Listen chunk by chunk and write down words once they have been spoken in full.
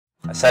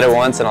I said it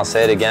once and I'll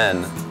say it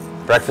again.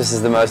 Breakfast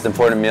is the most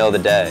important meal of the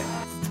day.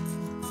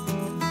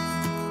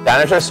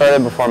 Dinertoure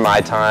started before my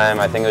time.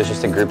 I think it was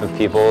just a group of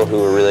people who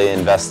were really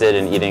invested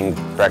in eating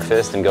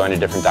breakfast and going to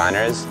different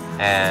diners.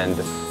 And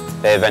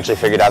they eventually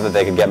figured out that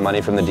they could get money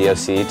from the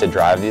DOC to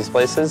drive these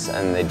places,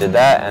 and they did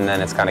that, and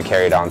then it's kind of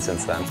carried on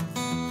since then.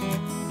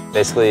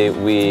 Basically,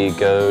 we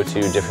go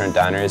to different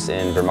diners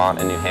in Vermont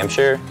and New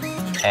Hampshire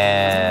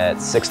at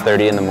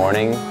 6:30 in the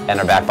morning and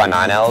are back by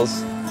 9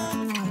 L's.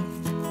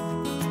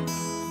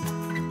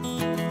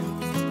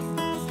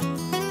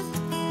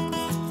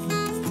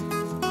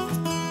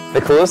 The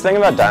coolest thing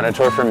about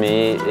Dinertoure for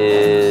me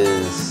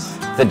is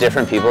the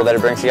different people that it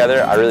brings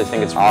together. I really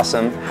think it's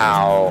awesome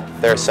how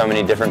there are so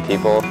many different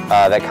people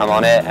that come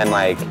on it, and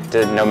like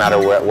no matter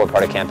what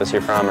part of campus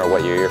you're from or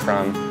what year you're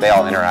from, they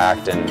all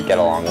interact and get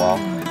along well.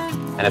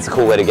 And it's a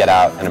cool way to get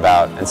out and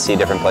about and see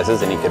different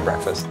places and eat good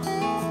breakfast.